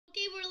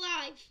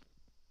5.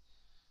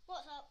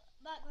 What's up?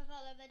 Back with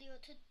another video.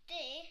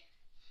 Today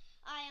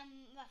I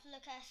am with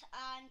Lucas,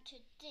 and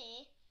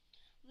today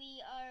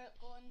we are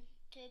going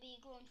to be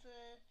going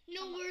through.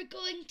 We're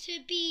going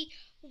to be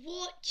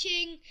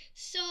watching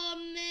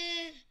some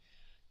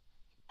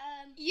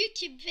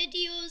YouTube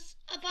videos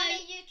about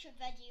funny YouTube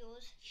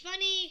videos.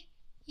 Funny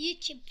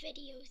YouTube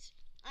videos.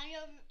 And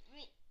you'll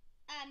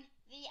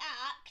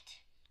react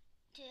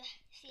to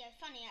see how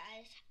funny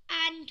it is.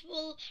 And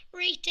we'll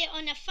rate it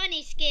on a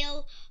funny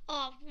scale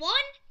of 1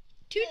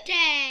 to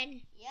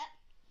 10. Yep.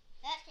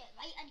 Let's get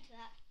right into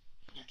it.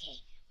 Okay,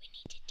 we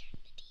need to turn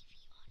the TV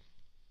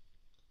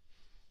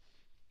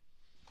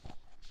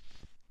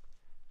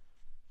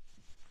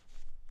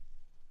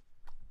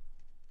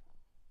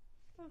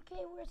on.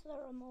 Okay, where's the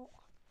remote?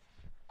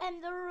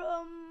 And the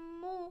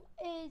remote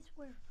is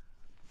where?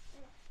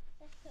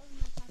 Let's put it on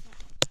my tablet.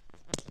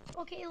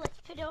 Okay, let's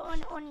put it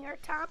on your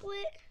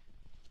tablet.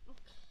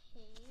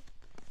 Okay.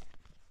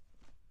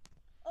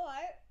 Or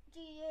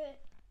do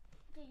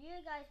you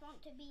guys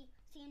want to be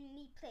seeing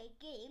me play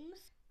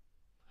games?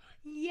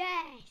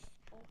 Yes.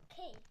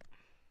 Okay.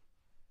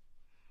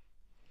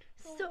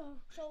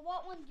 So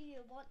what one do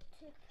you want to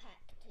pick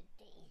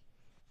today?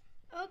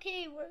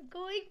 Okay, we're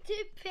going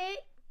to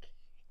pick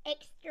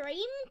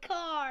Extreme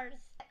Cars.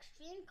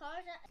 Extreme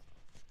Cars.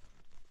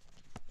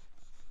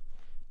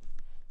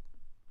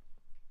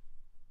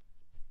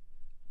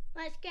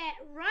 Let's get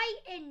right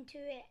into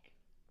it.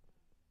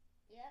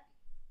 Yep.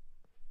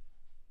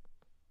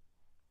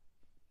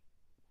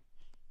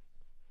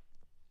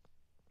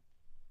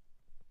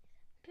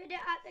 Put it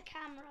at the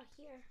camera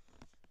here.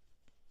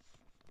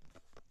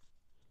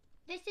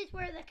 This is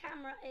where the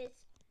camera is.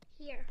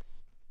 Here.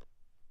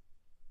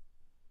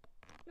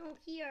 No,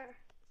 here.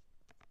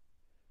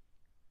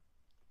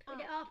 Put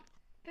it up.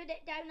 Put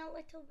it down a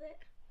little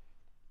bit.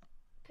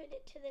 Put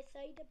it to the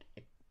side a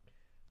bit.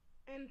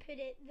 And put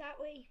it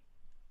that way.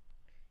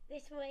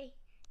 This way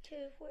to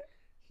where?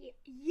 Here.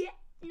 Yeah.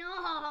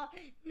 No.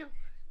 No.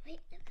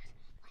 Wait, Lucas.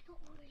 Why not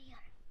over here?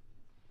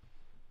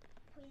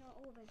 Why not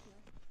over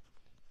here?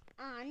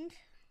 And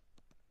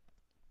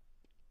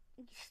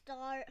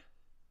start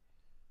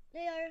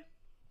there.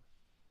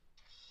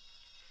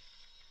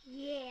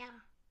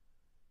 Yeah.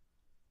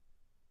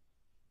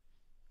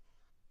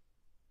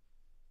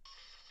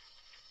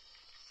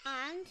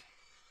 And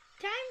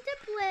time to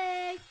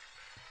play.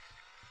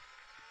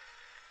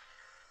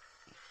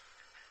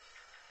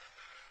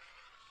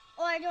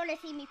 Or do you want to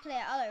see me play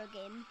another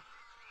game?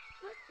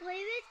 Let's play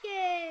this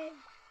game.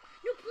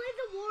 No, play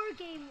the war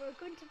game. We're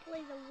going to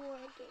play the war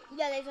game.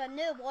 Yeah, there's a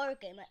new war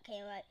game that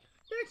came out.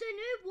 There's a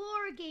new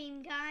war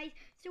game, guys.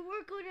 So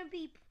we're going to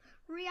be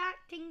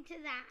reacting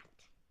to that.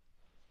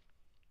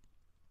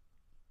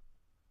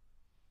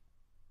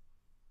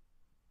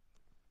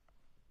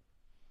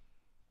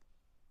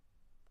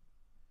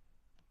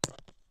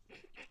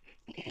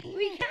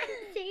 We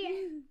can't see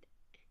it.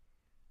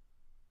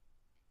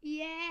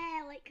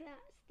 Yeah, like that.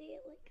 Stay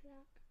it like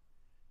that.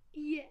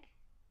 Yeah.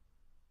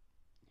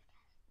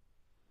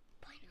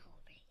 Point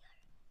over here.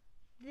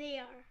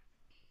 There.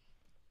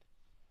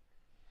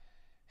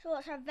 So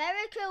it's a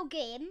very cool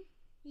game.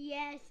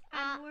 Yes,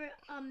 and we're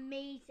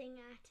amazing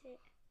at it.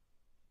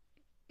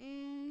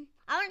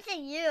 I wouldn't say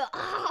you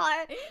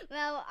are.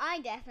 Well,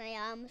 I definitely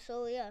am,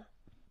 so yeah.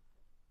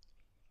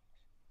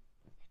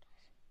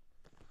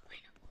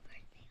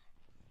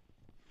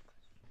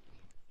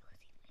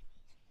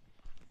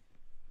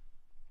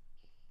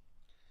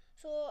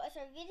 So it's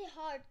a really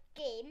hard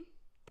game.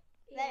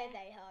 Very,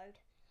 very hard.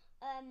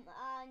 And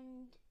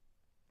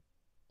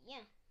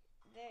yeah,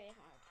 very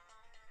hard.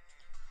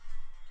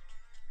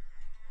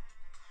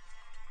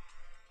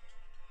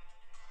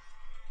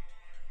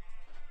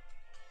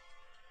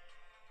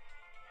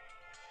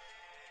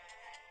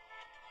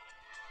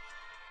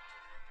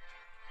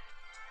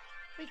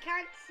 We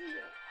can't see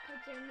it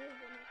because you're moving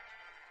it.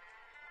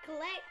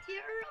 Collect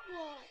your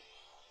reward.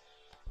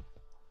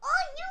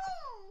 Oh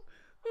no!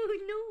 Oh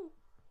no!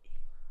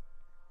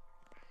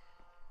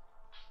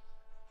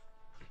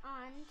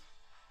 And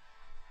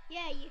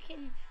yeah, you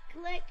can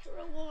collect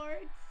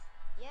rewards.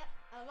 Yep,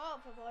 a lot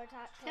of rewards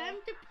actually.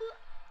 Time to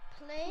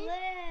play.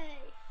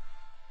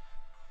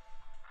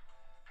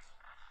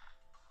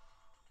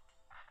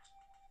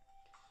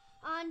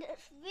 And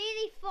it's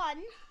really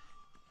fun.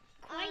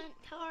 Quite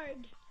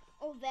hard.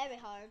 Oh, very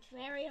hard.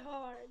 Very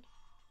hard.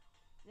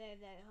 Very,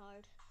 very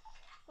hard.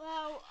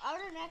 Well, I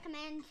would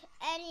recommend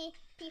any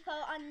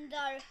people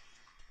under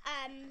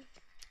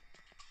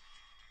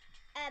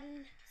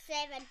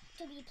 7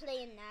 to be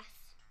playing this.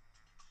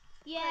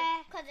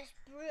 Yeah. Because it's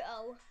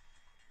brutal.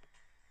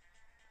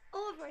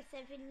 Over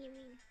 7, you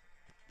mean?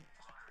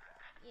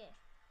 Yeah.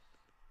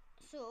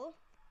 So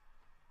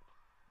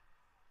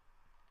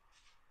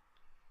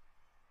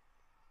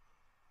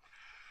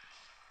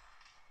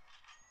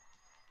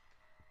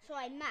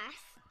I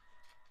missed.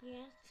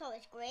 Yeah. So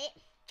it's great.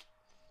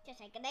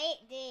 Just a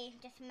great day.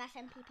 Just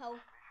missing people.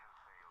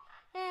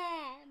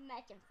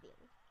 Missing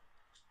people.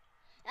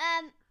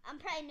 I'm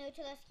pretty new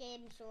to this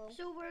game, so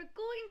we're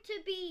going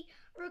to be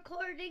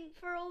recording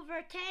for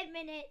over 10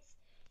 minutes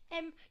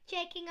and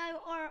checking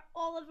out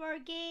all of our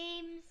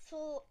games.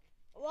 So,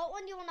 what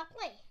one do you want to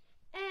play?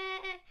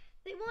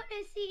 They want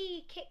to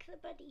see Kick the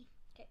Buddy.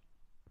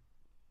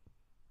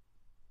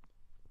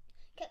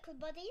 Kick the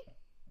Buddy.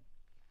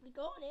 We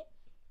got it.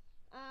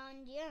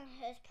 And yeah,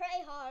 it's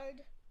pretty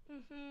hard.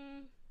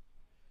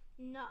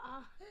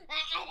 Nah.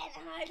 I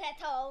didn't hard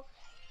at all.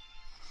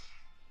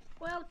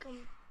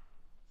 Welcome.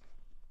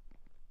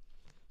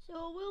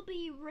 So we'll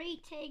be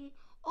rating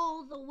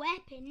all the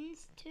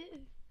weapons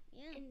too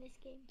in this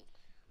game.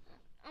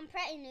 I'm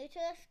pretty new to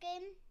this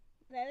game.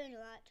 Very new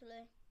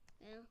actually.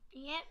 Yeah.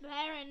 Yep,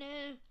 very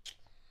new.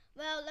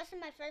 Well, this is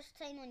my first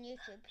time on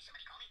YouTube.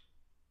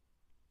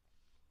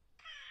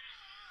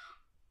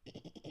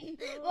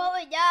 What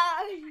was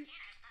that?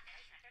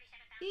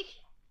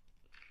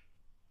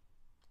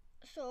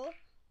 So,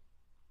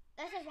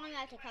 this is one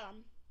way to kill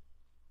him.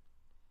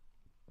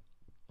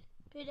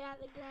 Put out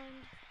the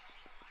ground.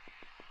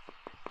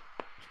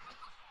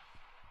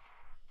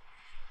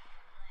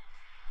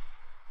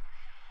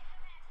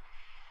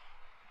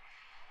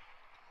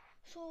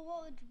 So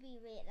what would we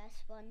rate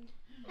this one?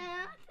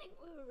 I think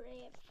we'll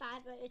rate 5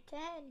 out of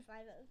 10. 5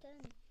 out of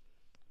 10.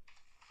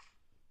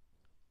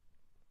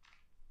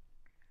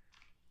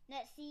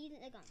 Let's see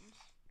the guns.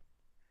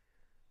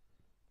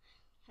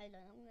 How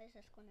long is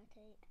this going to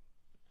take?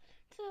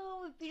 So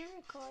we've been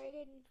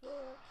recording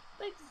for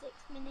like 6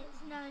 minutes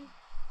now.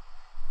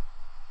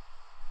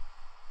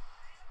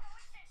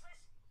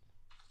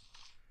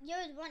 You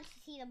would want to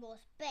see the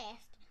most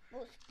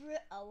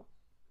brutal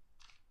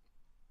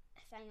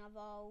thing of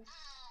all.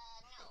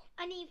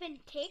 And even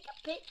take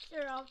a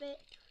picture of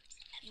it.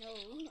 No,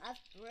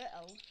 that's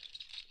brutal.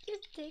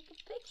 Just take a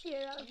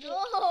picture of it.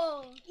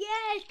 No!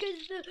 Yes,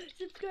 because the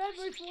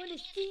subscribers want to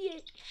see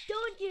it.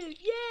 Don't you?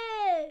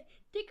 Yeah!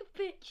 Take a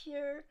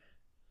picture.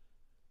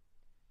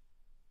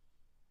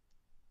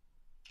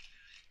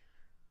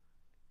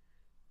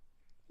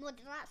 What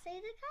did that say,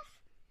 Lucas?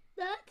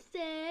 That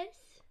says...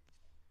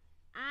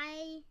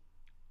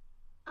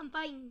 I'm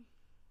fine.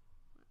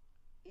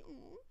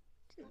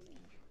 It's not me.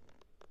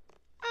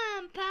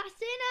 I'm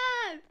passing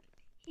out,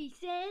 he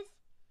says.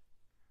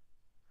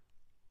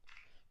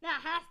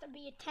 That has to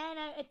be a 10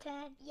 out of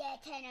 10. Yeah,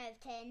 10 out of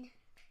 10.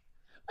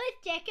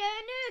 Let's check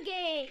out a new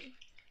game.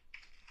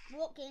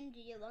 What game do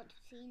you want to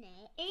see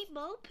next?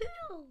 8-ball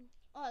pool.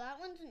 Oh, that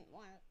one didn't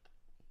work.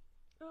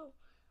 Oh,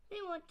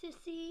 we want to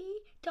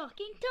see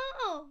Talking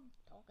Tom.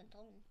 Talking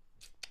Tom.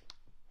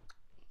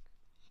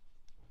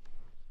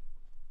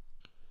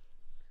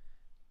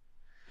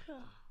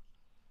 Oh.